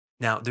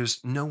Now, there's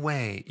no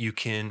way you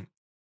can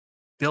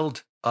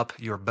build up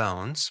your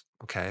bones,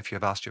 okay, if you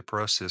have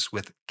osteoporosis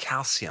with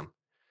calcium.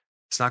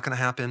 It's not going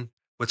to happen.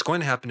 What's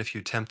going to happen if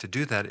you attempt to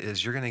do that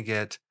is you're going to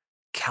get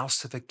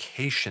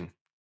calcification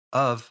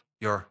of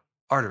your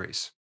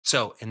arteries.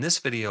 So, in this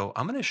video,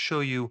 I'm going to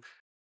show you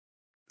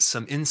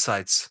some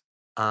insights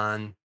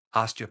on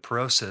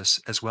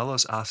osteoporosis as well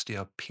as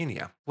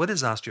osteopenia. What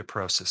is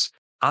osteoporosis?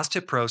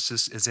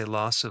 Osteoporosis is a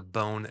loss of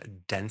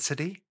bone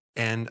density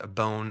and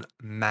bone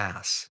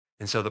mass.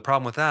 And so the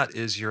problem with that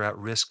is you're at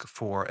risk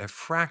for a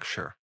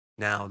fracture.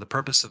 Now, the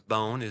purpose of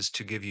bone is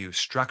to give you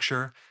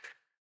structure,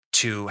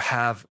 to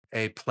have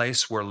a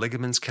place where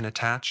ligaments can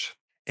attach,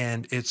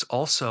 and it's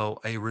also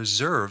a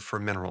reserve for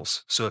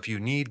minerals. So if you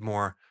need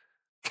more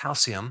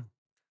calcium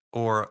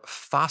or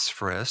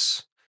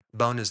phosphorus,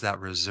 bone is that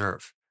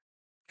reserve.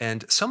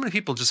 And so many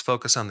people just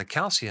focus on the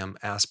calcium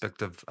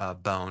aspect of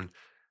bone,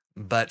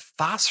 but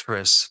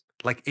phosphorus,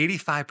 like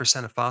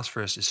 85% of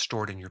phosphorus is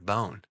stored in your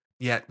bone,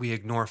 yet we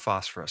ignore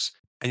phosphorus.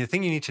 And the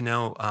thing you need to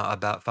know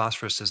about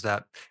phosphorus is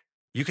that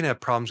you can have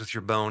problems with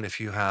your bone if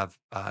you have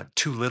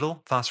too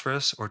little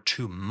phosphorus or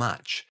too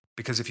much.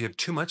 Because if you have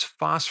too much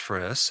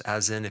phosphorus,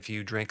 as in if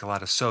you drink a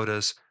lot of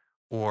sodas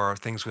or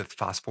things with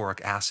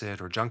phosphoric acid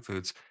or junk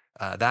foods,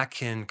 that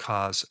can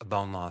cause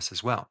bone loss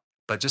as well.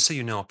 But just so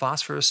you know,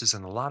 phosphorus is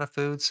in a lot of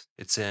foods.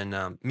 It's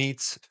in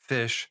meats,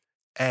 fish,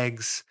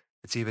 eggs,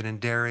 it's even in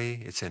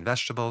dairy, it's in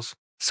vegetables.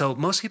 So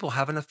most people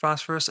have enough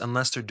phosphorus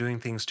unless they're doing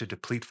things to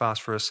deplete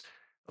phosphorus,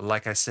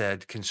 like I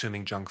said,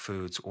 consuming junk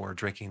foods or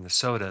drinking the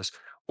sodas,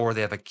 or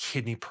they have a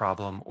kidney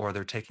problem, or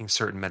they're taking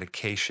certain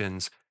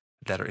medications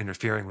that are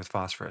interfering with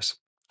phosphorus.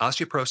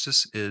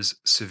 Osteoporosis is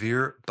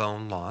severe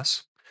bone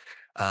loss,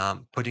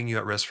 putting you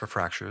at risk for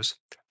fractures.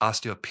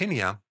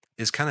 Osteopenia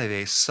is kind of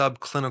a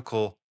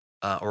subclinical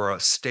or a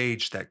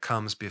stage that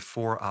comes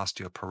before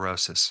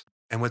osteoporosis.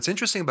 And what's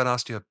interesting about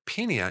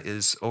osteopenia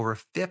is over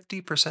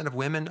 50% of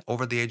women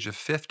over the age of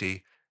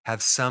 50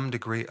 have some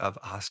degree of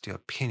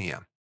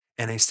osteopenia.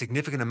 And a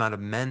significant amount of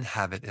men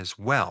have it as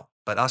well.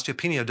 But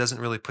osteopenia doesn't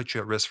really put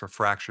you at risk for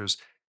fractures.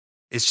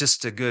 It's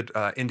just a good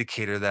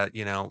indicator that,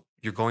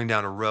 you're going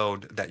down a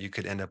road that you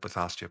could end up with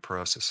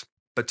osteoporosis.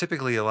 But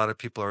typically, a lot of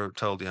people are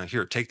told,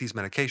 here, take these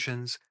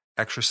medications,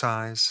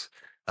 exercise.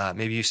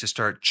 Maybe you should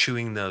start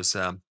chewing those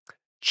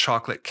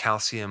chocolate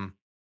calcium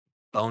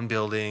bone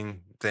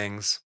building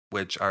things,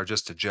 which are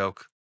just a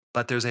joke.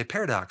 But there's a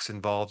paradox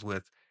involved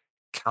with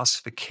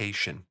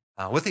calcification.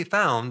 What they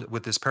found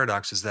with this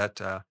paradox is that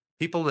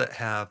people that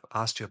have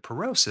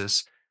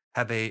osteoporosis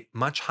have a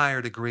much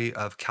higher degree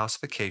of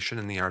calcification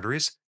in the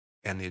arteries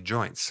and the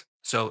joints.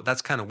 So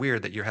that's kind of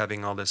weird that you're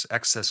having all this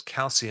excess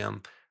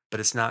calcium, but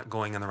it's not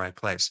going in the right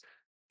place.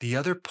 The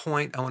other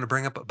point I want to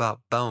bring up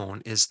about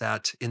bone is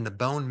that in the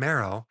bone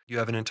marrow, you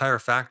have an entire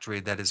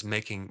factory that is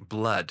making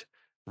blood,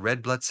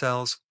 red blood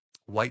cells,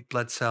 white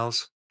blood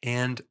cells,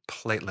 and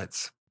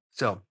platelets.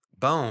 So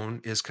bone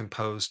is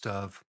composed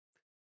of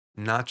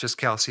not just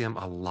calcium,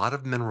 a lot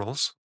of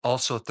minerals.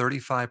 Also,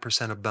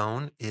 35% of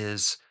bone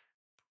is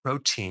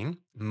protein,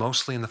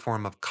 mostly in the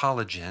form of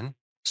collagen.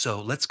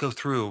 So let's go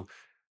through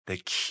the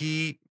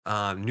key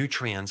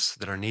nutrients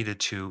that are needed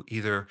to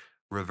either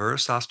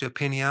reverse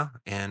osteopenia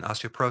and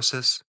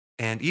osteoporosis,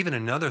 and even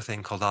another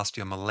thing called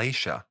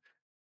osteomalacia.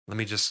 Let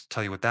me just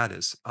tell you what that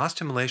is.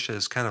 Osteomalacia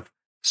is kind of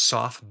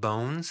soft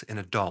bones in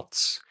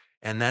adults,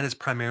 and that is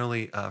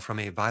primarily from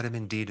a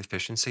vitamin D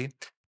deficiency.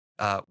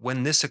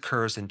 When this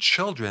occurs in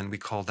children, we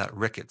call that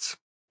rickets.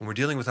 When we're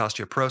dealing with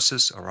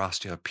osteoporosis or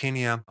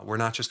osteopenia, we're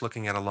not just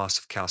looking at a loss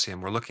of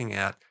calcium, we're looking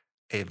at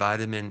a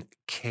vitamin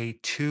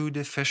K2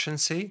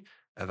 deficiency,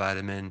 a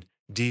vitamin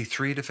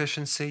D3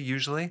 deficiency,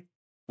 usually,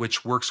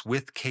 which works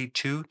with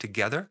K2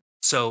 together.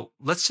 So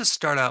let's just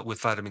start out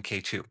with vitamin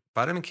K2.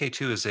 Vitamin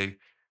K2 is a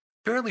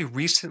fairly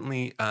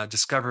recently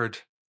discovered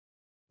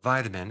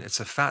vitamin. It's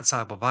a fat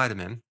soluble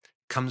vitamin,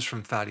 comes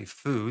from fatty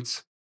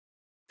foods.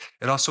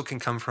 It also can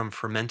come from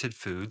fermented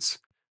foods.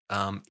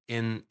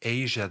 In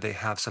Asia, they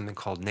have something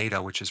called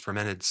nata, which is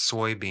fermented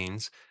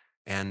soybeans,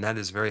 and that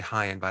is very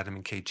high in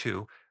vitamin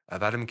K2.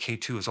 Vitamin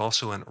K2 is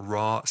also in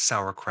raw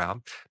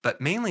sauerkraut,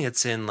 but mainly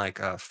it's in like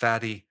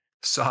fatty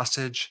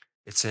sausage,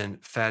 it's in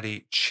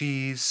fatty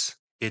cheese,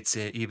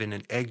 even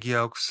in egg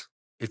yolks,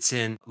 it's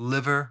in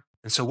liver.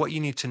 And so, what you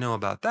need to know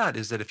about that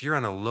is that if you're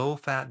on a low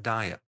fat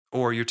diet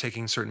or you're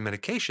taking certain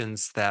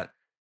medications that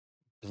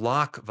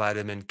block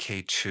vitamin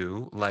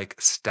K2, like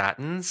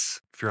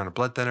statins, if you're on a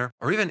blood thinner,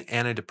 or even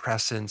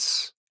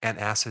antidepressants,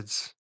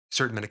 antacids,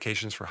 certain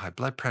medications for high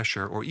blood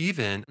pressure, or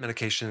even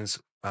medications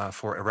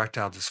for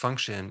erectile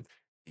dysfunction,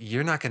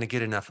 you're not going to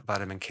get enough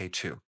vitamin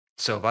K2.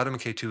 So, vitamin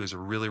K2 is a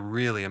really,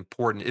 really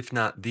important, if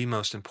not the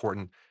most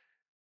important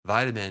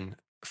vitamin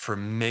for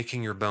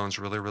making your bones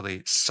really,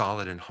 really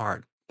solid and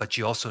hard. But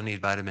you also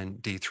need vitamin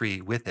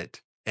D3 with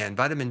it. And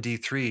vitamin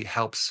D3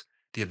 helps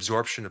the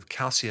absorption of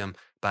calcium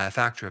by a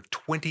factor of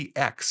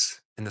 20x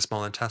in the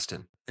small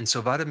intestine. And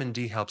so vitamin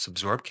D helps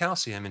absorb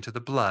calcium into the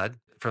blood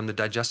from the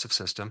digestive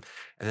system.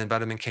 And then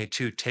vitamin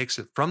K2 takes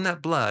it from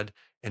that blood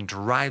and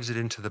drives it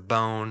into the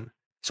bone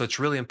So it's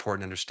really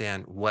important to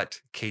understand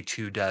what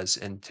K2 does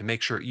and to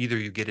make sure either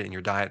you get it in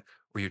your diet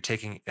or you're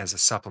taking it as a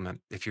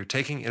supplement. If you're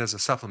taking it as a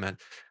supplement,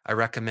 I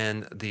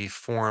recommend the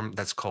form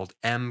that's called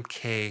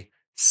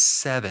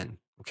MK7,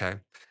 okay,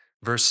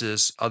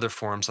 versus other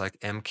forms like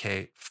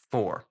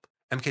MK4.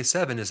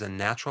 MK7 is a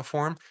natural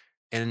form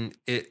and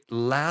it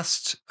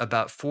lasts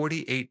about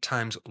 48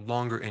 times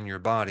longer in your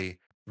body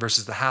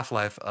versus the half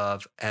life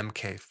of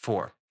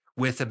MK4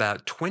 with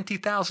about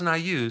 20,000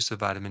 IUs of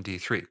vitamin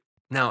D3.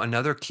 Now,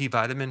 another key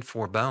vitamin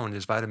for bone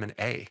is vitamin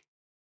A.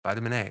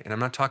 Vitamin A. And I'm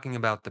not talking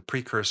about the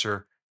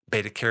precursor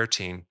beta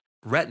carotene.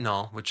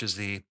 Retinol, which is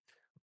the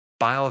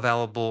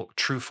bioavailable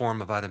true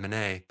form of vitamin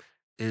A,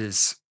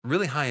 is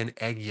really high in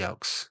egg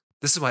yolks.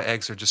 This is why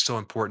eggs are just so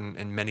important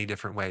in many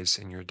different ways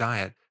in your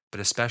diet, but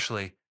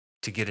especially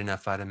to get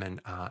enough vitamin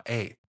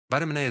A.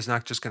 Vitamin A is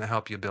not just going to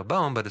help you build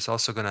bone, but it's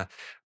also going to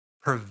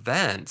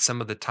prevent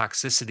some of the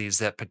toxicities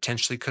that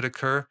potentially could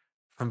occur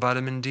from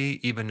vitamin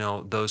D, even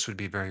though those would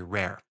be very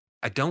rare.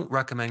 I don't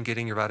recommend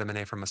getting your vitamin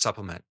A from a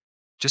supplement.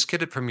 Just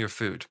get it from your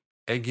food.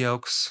 Egg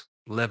yolks,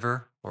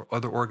 liver, or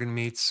other organ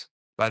meats.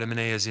 Vitamin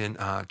A is in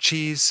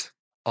cheese,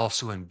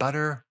 also in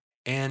butter,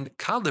 and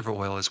cod liver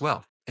oil as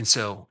well. And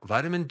so,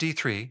 vitamin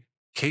D3,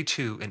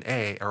 K2, and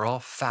A are all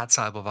fat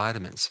soluble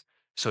vitamins.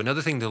 So,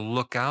 another thing to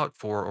look out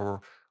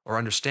for or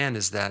understand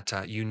is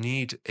that you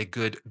need a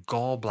good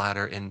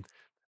gallbladder and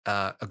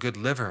a good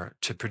liver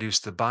to produce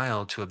the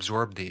bile to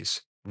absorb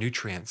these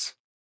nutrients.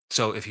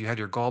 So if you had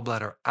your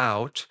gallbladder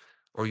out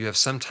or you have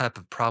some type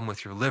of problem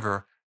with your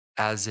liver,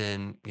 as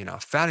in,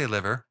 fatty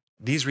liver,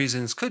 these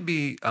reasons could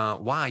be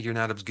why you're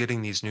not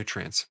getting these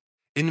nutrients.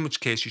 In which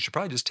case, you should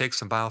probably just take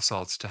some bile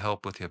salts to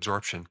help with the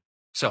absorption.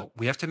 So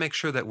we have to make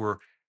sure that we're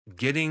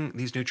getting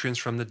these nutrients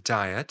from the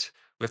diet.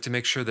 We have to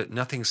make sure that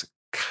nothing's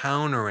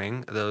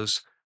countering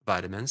those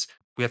vitamins.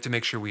 We have to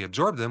make sure we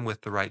absorb them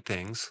with the right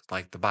things,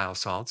 like the bile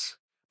salts.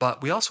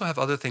 But we also have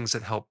other things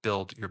that help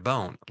build your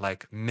bone,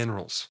 like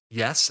minerals.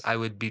 Yes, I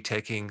would be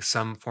taking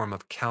some form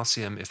of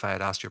calcium if I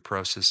had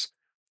osteoporosis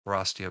or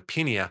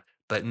osteopenia,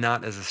 but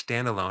not as a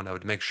standalone. I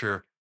would make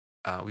sure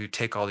we would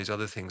take all these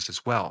other things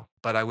as well.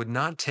 But I would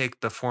not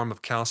take the form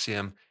of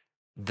calcium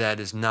that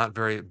is not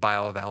very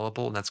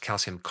bioavailable, and that's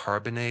calcium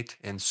carbonate.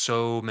 And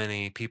so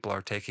many people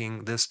are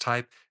taking this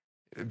type.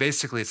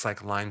 Basically, it's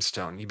like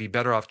limestone. You'd be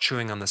better off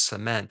chewing on the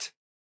cement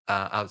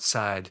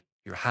outside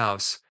your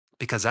house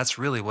because that's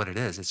really what it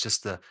is. It's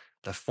just the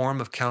form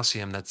of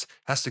calcium that's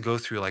has to go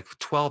through like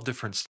 12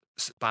 different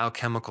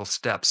biochemical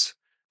steps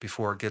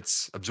before it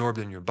gets absorbed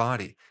in your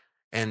body.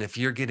 And if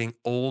you're getting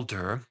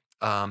older,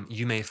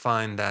 you may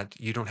find that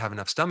you don't have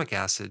enough stomach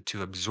acid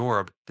to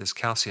absorb this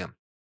calcium.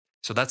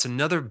 So that's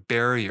another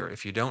barrier.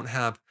 If you don't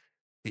have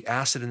the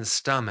acid in the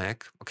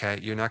stomach, okay,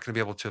 you're not going to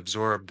be able to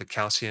absorb the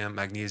calcium,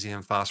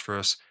 magnesium,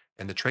 phosphorus,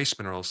 and the trace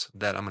minerals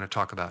that I'm going to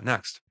talk about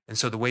next. And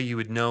so the way you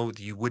would know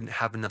that you wouldn't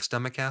have enough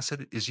stomach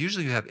acid is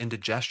usually you have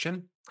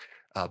indigestion,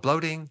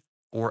 bloating,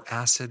 or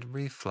acid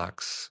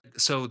reflux.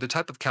 So the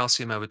type of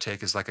calcium I would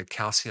take is like a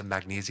calcium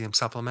magnesium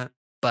supplement,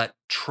 but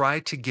try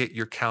to get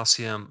your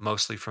calcium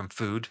mostly from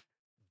food,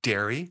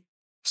 dairy,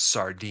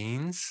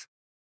 sardines,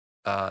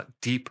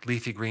 deep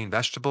leafy green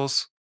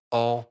vegetables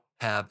all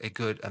have a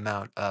good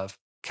amount of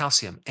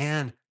calcium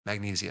and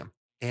magnesium.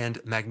 And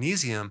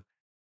magnesium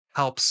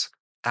helps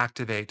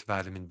activate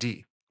vitamin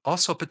D.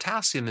 Also,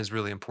 potassium is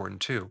really important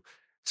too.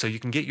 So you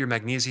can get your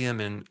magnesium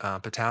and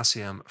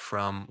potassium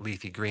from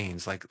leafy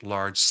greens like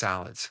large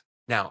salads.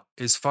 Now,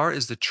 as far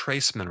as the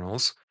trace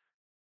minerals,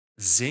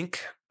 zinc,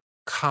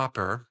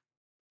 copper,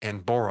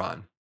 and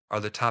boron are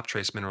the top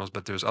trace minerals,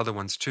 but there's other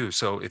ones too.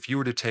 So if you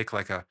were to take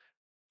like a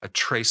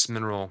trace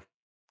mineral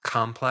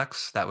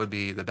complex, that would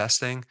be the best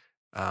thing,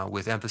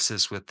 with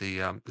emphasis with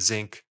the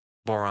zinc,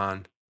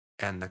 boron,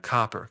 and the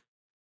copper.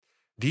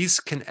 These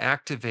can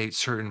activate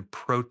certain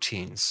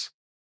proteins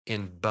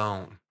in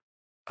bone.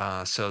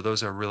 So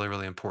those are really,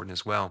 really important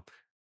as well.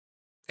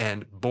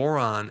 And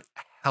boron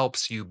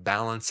helps you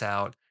balance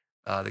out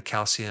the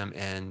calcium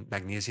and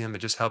magnesium. It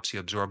just helps you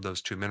absorb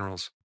those two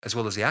minerals, as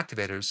well as the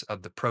activators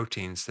of the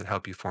proteins that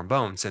help you form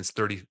bone, since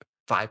 35%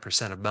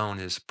 of bone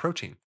is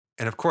protein.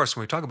 And of course,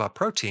 when we talk about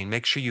protein,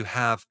 make sure you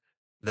have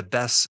the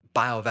best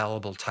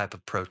bioavailable type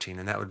of protein,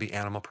 and that would be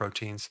animal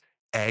proteins.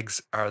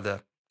 Eggs are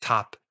the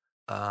top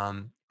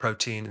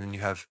protein, and then you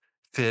have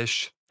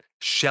fish.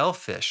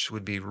 Shellfish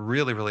would be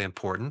really, really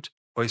important.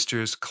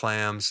 Oysters,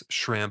 clams,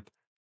 shrimp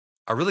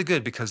are really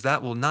good because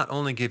that will not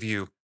only give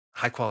you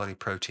high quality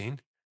protein,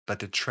 but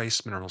the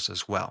trace minerals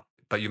as well.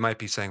 But you might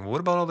be saying, well,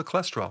 what about all the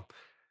cholesterol?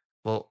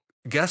 Well,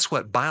 guess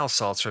what bile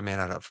salts are made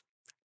out of?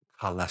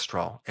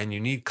 Cholesterol. And you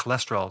need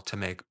cholesterol to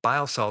make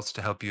bile salts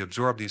to help you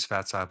absorb these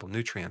fat soluble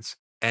nutrients.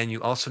 And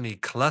you also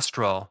need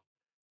cholesterol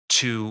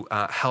to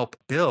help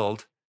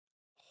build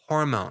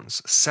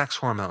hormones, sex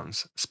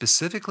hormones,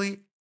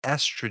 specifically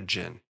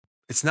estrogen.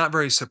 It's not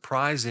very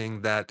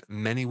surprising that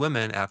many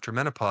women after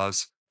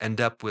menopause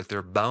end up with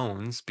their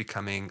bones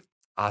becoming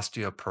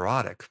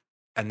osteoporotic.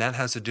 And that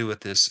has to do with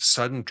this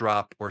sudden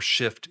drop or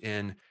shift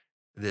in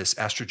this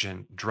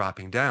estrogen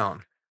dropping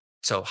down.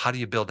 So, how do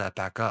you build that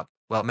back up?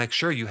 Well, make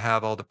sure you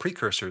have all the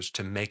precursors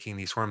to making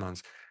these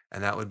hormones,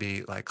 and that would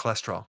be like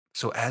cholesterol.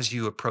 So as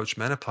you approach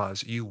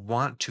menopause, you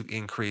want to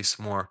increase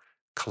more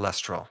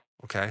cholesterol,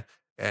 okay?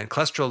 And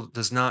cholesterol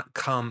does not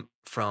come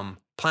from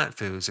plant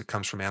foods, it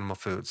comes from animal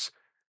foods,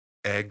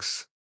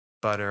 eggs,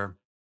 butter,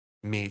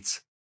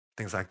 meats,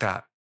 things like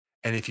that.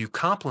 And if you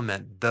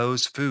complement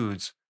those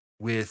foods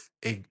with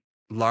a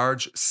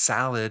large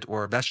salad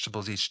or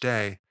vegetables each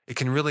day, it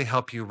can really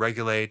help you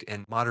regulate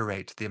and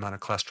moderate the amount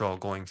of cholesterol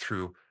going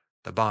through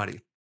the body.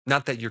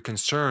 Not that you're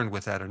concerned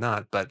with that or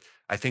not, but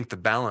I think the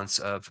balance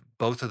of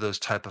both of those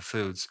type of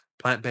foods,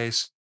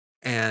 plant-based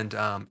and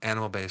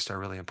animal-based, are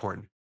really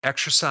important.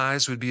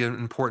 Exercise would be an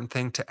important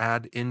thing to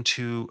add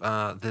into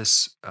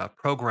this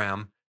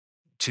program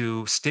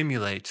to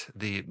stimulate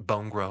the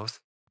bone growth,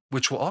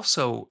 which will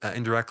also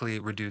indirectly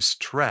reduce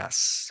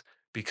stress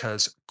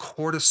because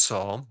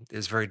cortisol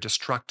is very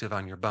destructive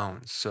on your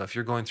bones. So if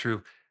you're going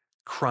through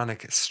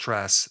chronic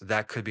stress,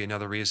 that could be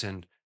another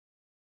reason,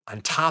 on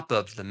top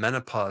of the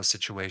menopause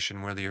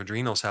situation where the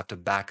adrenals have to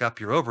back up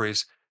your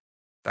ovaries,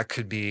 that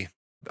could be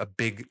a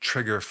big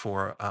trigger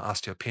for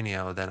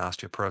osteopenia, then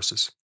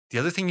osteoporosis. The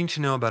other thing you need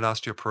to know about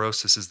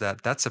osteoporosis is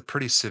that that's a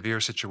pretty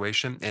severe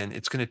situation and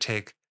it's going to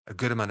take a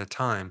good amount of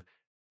time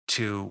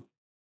to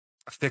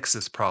fix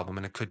this problem,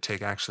 and it could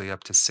take actually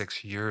up to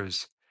 6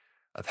 years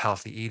of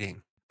healthy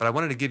eating. But I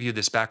wanted to give you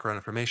this background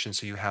information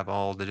so you have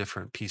all the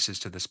different pieces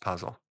to this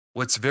puzzle.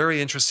 What's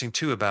very interesting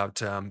too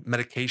about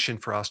medication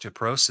for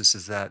osteoporosis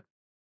is that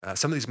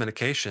some of these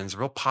medications,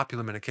 real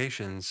popular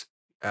medications,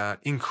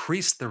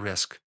 increase the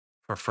risk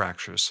for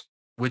fractures,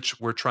 which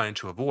we're trying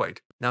to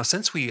avoid. Now,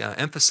 since we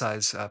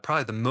emphasize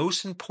probably the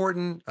most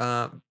important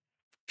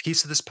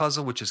piece of this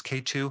puzzle, which is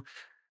K2,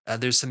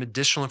 there's some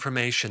additional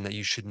information that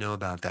you should know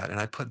about that. And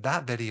I put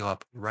that video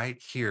up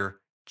right here.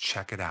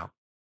 Check it out.